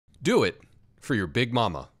Do it for your big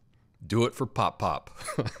mama. Do it for Pop Pop.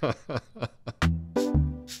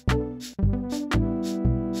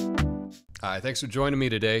 Hi, thanks for joining me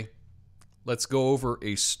today. Let's go over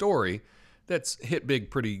a story that's hit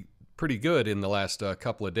big pretty good in the last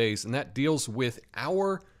couple of days, and that deals with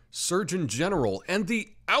our Surgeon General and the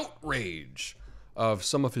outrage of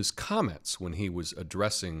some of his comments when he was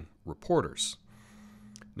addressing reporters.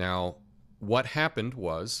 Now, what happened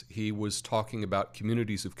was he was talking about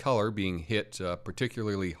communities of color being hit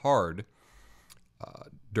particularly hard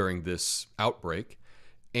during this outbreak,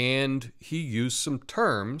 and he used some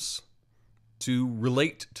terms to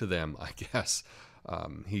relate to them, I guess.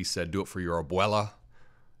 He said, do it for your abuela,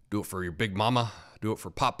 do it for your big mama, do it for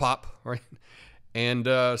Pop Pop, right?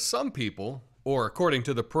 And some people, or according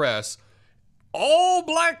to the press, all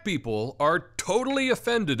black people are totally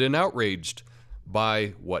offended and outraged by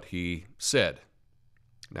what he said.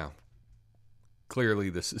 Now, clearly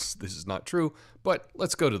this is not true, but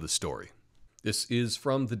let's go to the story. This is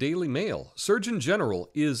from the Daily Mail. Surgeon General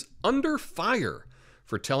is under fire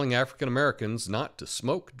for telling African Americans not to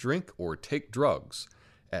smoke, drink, or take drugs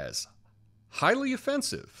as highly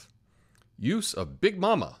offensive. Use of Big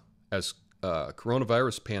Mama as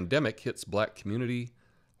coronavirus pandemic hits black community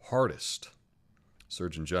hardest.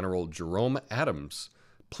 Surgeon General Jerome Adams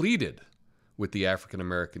pleaded with the African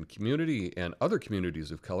American community and other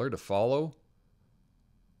communities of color to follow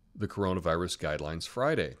the coronavirus guidelines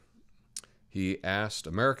Friday. He asked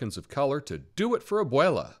Americans of color to do it for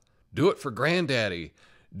abuela, do it for granddaddy,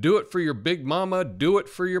 do it for your big mama, do it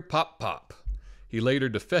for your pop pop. He later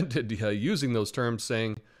defended using those terms,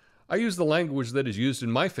 saying, I use the language that is used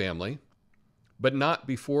in my family, but not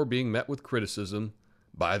before being met with criticism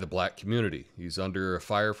by the black community. He's under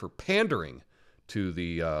fire for pandering to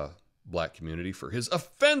the black community for his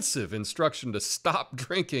offensive instruction to stop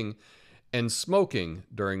drinking and smoking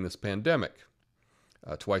during this pandemic.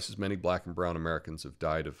 Twice as many black and brown Americans have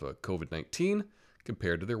died of COVID-19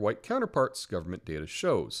 compared to their white counterparts, government data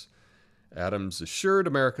shows. Adams assured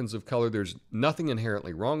Americans of color there's nothing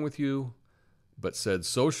inherently wrong with you, but said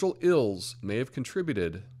social ills may have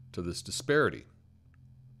contributed to this disparity.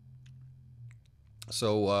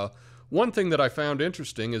 So one thing that I found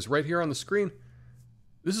interesting is right here on the screen.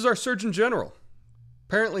 This is our Surgeon General.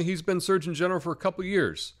 Apparently he's been Surgeon General for a couple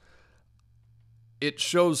years. It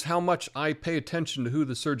shows how much I pay attention to who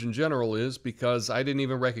the Surgeon General is because I didn't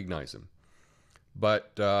even recognize him.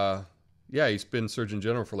 But yeah, he's been Surgeon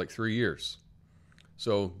General for like 3 years.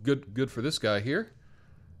 So good for this guy here.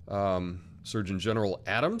 Surgeon General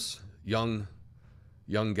Adams, young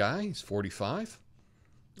guy, he's 45.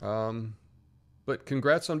 But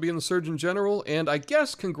congrats on being the Surgeon General, and I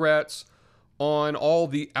guess congrats on all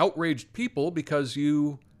the outraged people because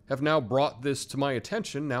you have now brought this to my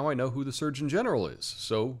attention. Now I know who the Surgeon General is.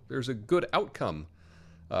 So there's a good outcome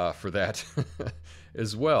for that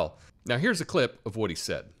as well. Now here's a clip of what he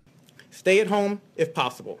said. Stay at home if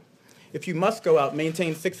possible. If you must go out,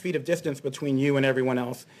 maintain 6 feet of distance between you and everyone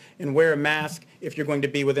else, and wear a mask if you're going to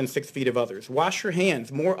be within 6 feet of others. Wash your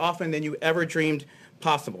hands more often than you ever dreamed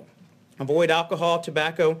possible. Avoid alcohol,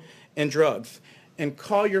 tobacco, and drugs. And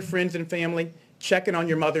call your friends and family. Check in on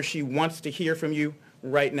your mother. She wants to hear from you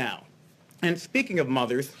right now. And speaking of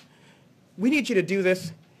mothers, we need you to do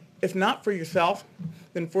this, if not for yourself,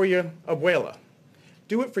 then for your abuela.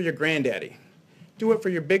 Do it for your granddaddy. Do it for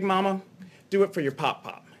your big mama. Do it for your pop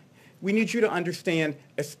pop. We need you to understand,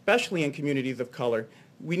 especially in communities of color,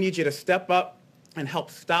 we need you to step up and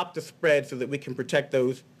help stop the spread so that we can protect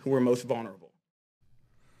those who are most vulnerable.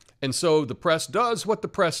 And so the press does what the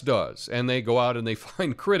press does, and they go out and they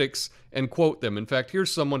find critics and quote them. In fact,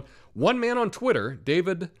 here's one man on Twitter,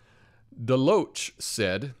 David Deloach,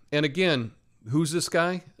 said, and again, who's this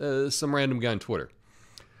guy? Some random guy on Twitter.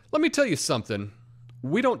 Let me tell you something.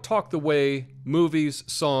 We don't talk the way movies,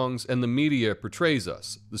 songs, and the media portrays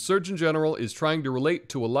us. The Surgeon General is trying to relate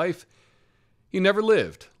to a life he never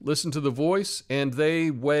lived. Listen to the voice and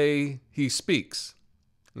the way he speaks.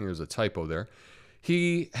 Here's a typo there.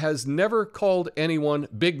 He has never called anyone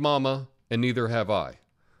Big Mama, and neither have I.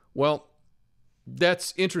 Well,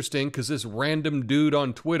 that's interesting because this random dude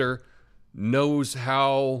on Twitter knows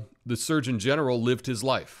how the Surgeon General lived his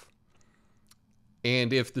life.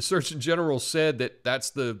 And if the Surgeon General said that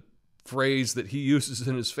that's the phrase that he uses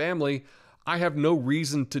in his family, I have no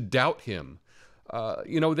reason to doubt him.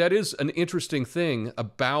 That is an interesting thing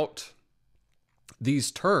about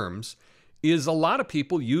these terms is a lot of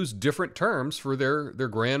people use different terms for their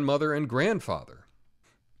grandmother and grandfather.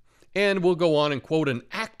 And we'll go on and quote an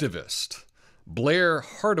activist. Blair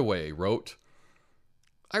Hardaway wrote,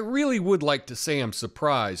 I really would like to say I'm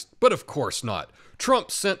surprised, but of course not.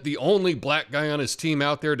 Trump sent the only black guy on his team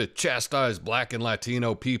out there to chastise black and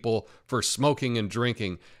Latino people for smoking and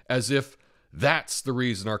drinking, as if that's the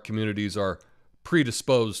reason our communities are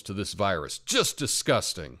predisposed to this virus. Just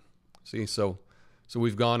disgusting. See, so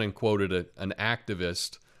we've gone and quoted an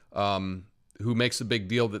activist who makes a big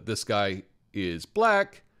deal that this guy is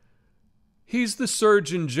black. He's the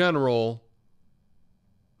Surgeon General.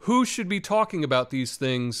 Who should be talking about these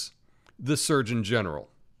things? The Surgeon General.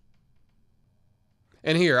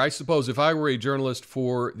 And here, I suppose if I were a journalist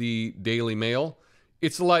for the Daily Mail,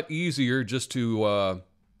 it's a lot easier just to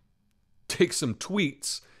take some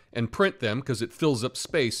tweets and print them because it fills up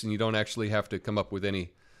space and you don't actually have to come up with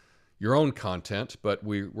your own content. But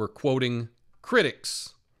we're quoting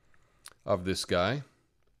critics of this guy.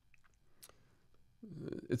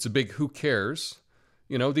 It's a big who cares.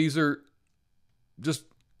 You know, these are just,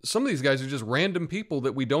 some of these guys are just random people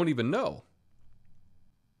that we don't even know.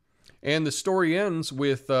 And the story ends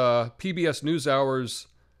with PBS NewsHour's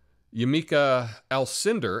Yamika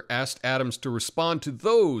Alcindor asked Adams to respond to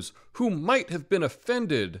those who might have been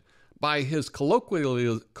offended by his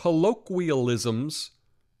colloquialisms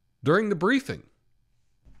during the briefing.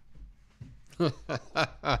 You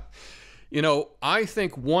know, I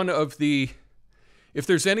think if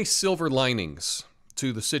there's any silver linings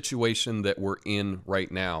to the situation that we're in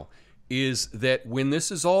right now, is that when this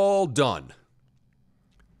is all done,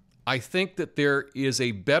 I think that there is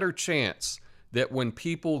a better chance that when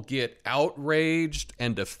people get outraged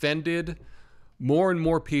and offended, more and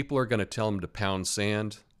more people are going to tell them to pound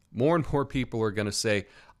sand. More and more people are going to say,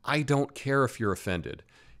 I don't care if you're offended.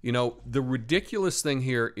 You know, the ridiculous thing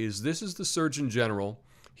here is this is the Surgeon General.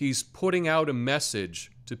 He's putting out a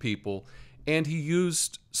message to people, and he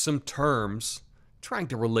used some terms trying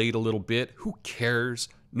to relate a little bit. Who cares?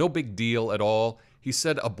 No big deal at all. He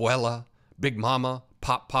said abuela, big mama,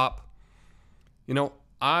 pop pop. You know,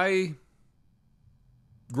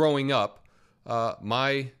 growing up,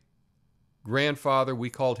 my grandfather, we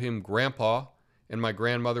called him grandpa, and my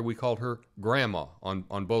grandmother, we called her grandma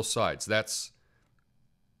on both sides. That's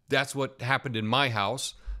what happened in my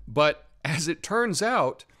house. But as it turns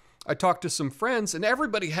out, I talked to some friends, and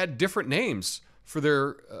everybody had different names for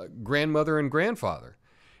their grandmother and grandfather.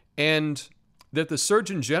 And that the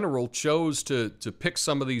Surgeon General chose to pick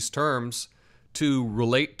some of these terms to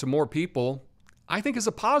relate to more people, I think is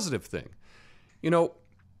a positive thing. You know,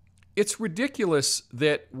 it's ridiculous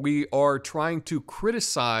that we are trying to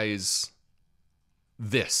criticize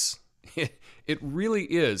this. It really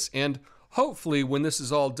is. And hopefully when this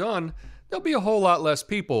is all done, there'll be a whole lot less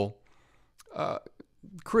people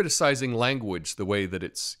criticizing language the way that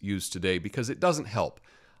it's used today, because it doesn't help.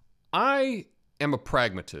 I am a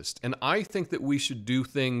pragmatist, and I think that we should do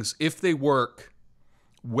things if they work,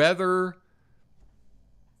 whether,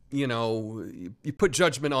 you know, you put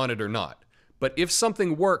judgment on it or not. But if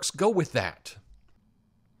something works, go with that.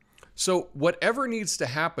 So whatever needs to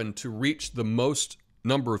happen to reach the most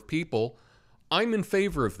number of people, I'm in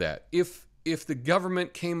favor of that. If the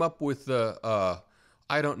government came up with a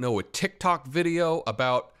TikTok video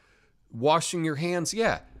about washing your hands,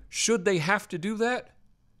 yeah. Should they have to do that?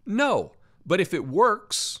 No. But if it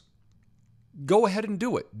works, go ahead and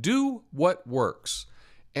do it. Do what works.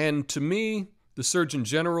 And to me, the Surgeon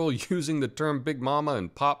General using the term Big Mama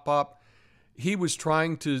and Pop Pop, he was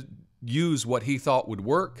trying to use what he thought would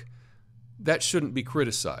work. That shouldn't be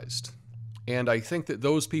criticized. And I think that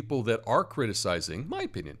those people that are criticizing, my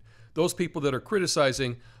opinion, those people that are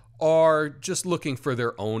criticizing are just looking for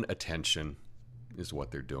their own attention, is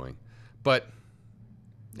what they're doing. But,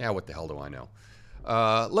 yeah, what the hell do I know?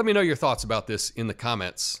 Let me know your thoughts about this in the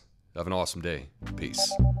comments. Have an awesome day.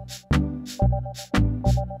 Peace.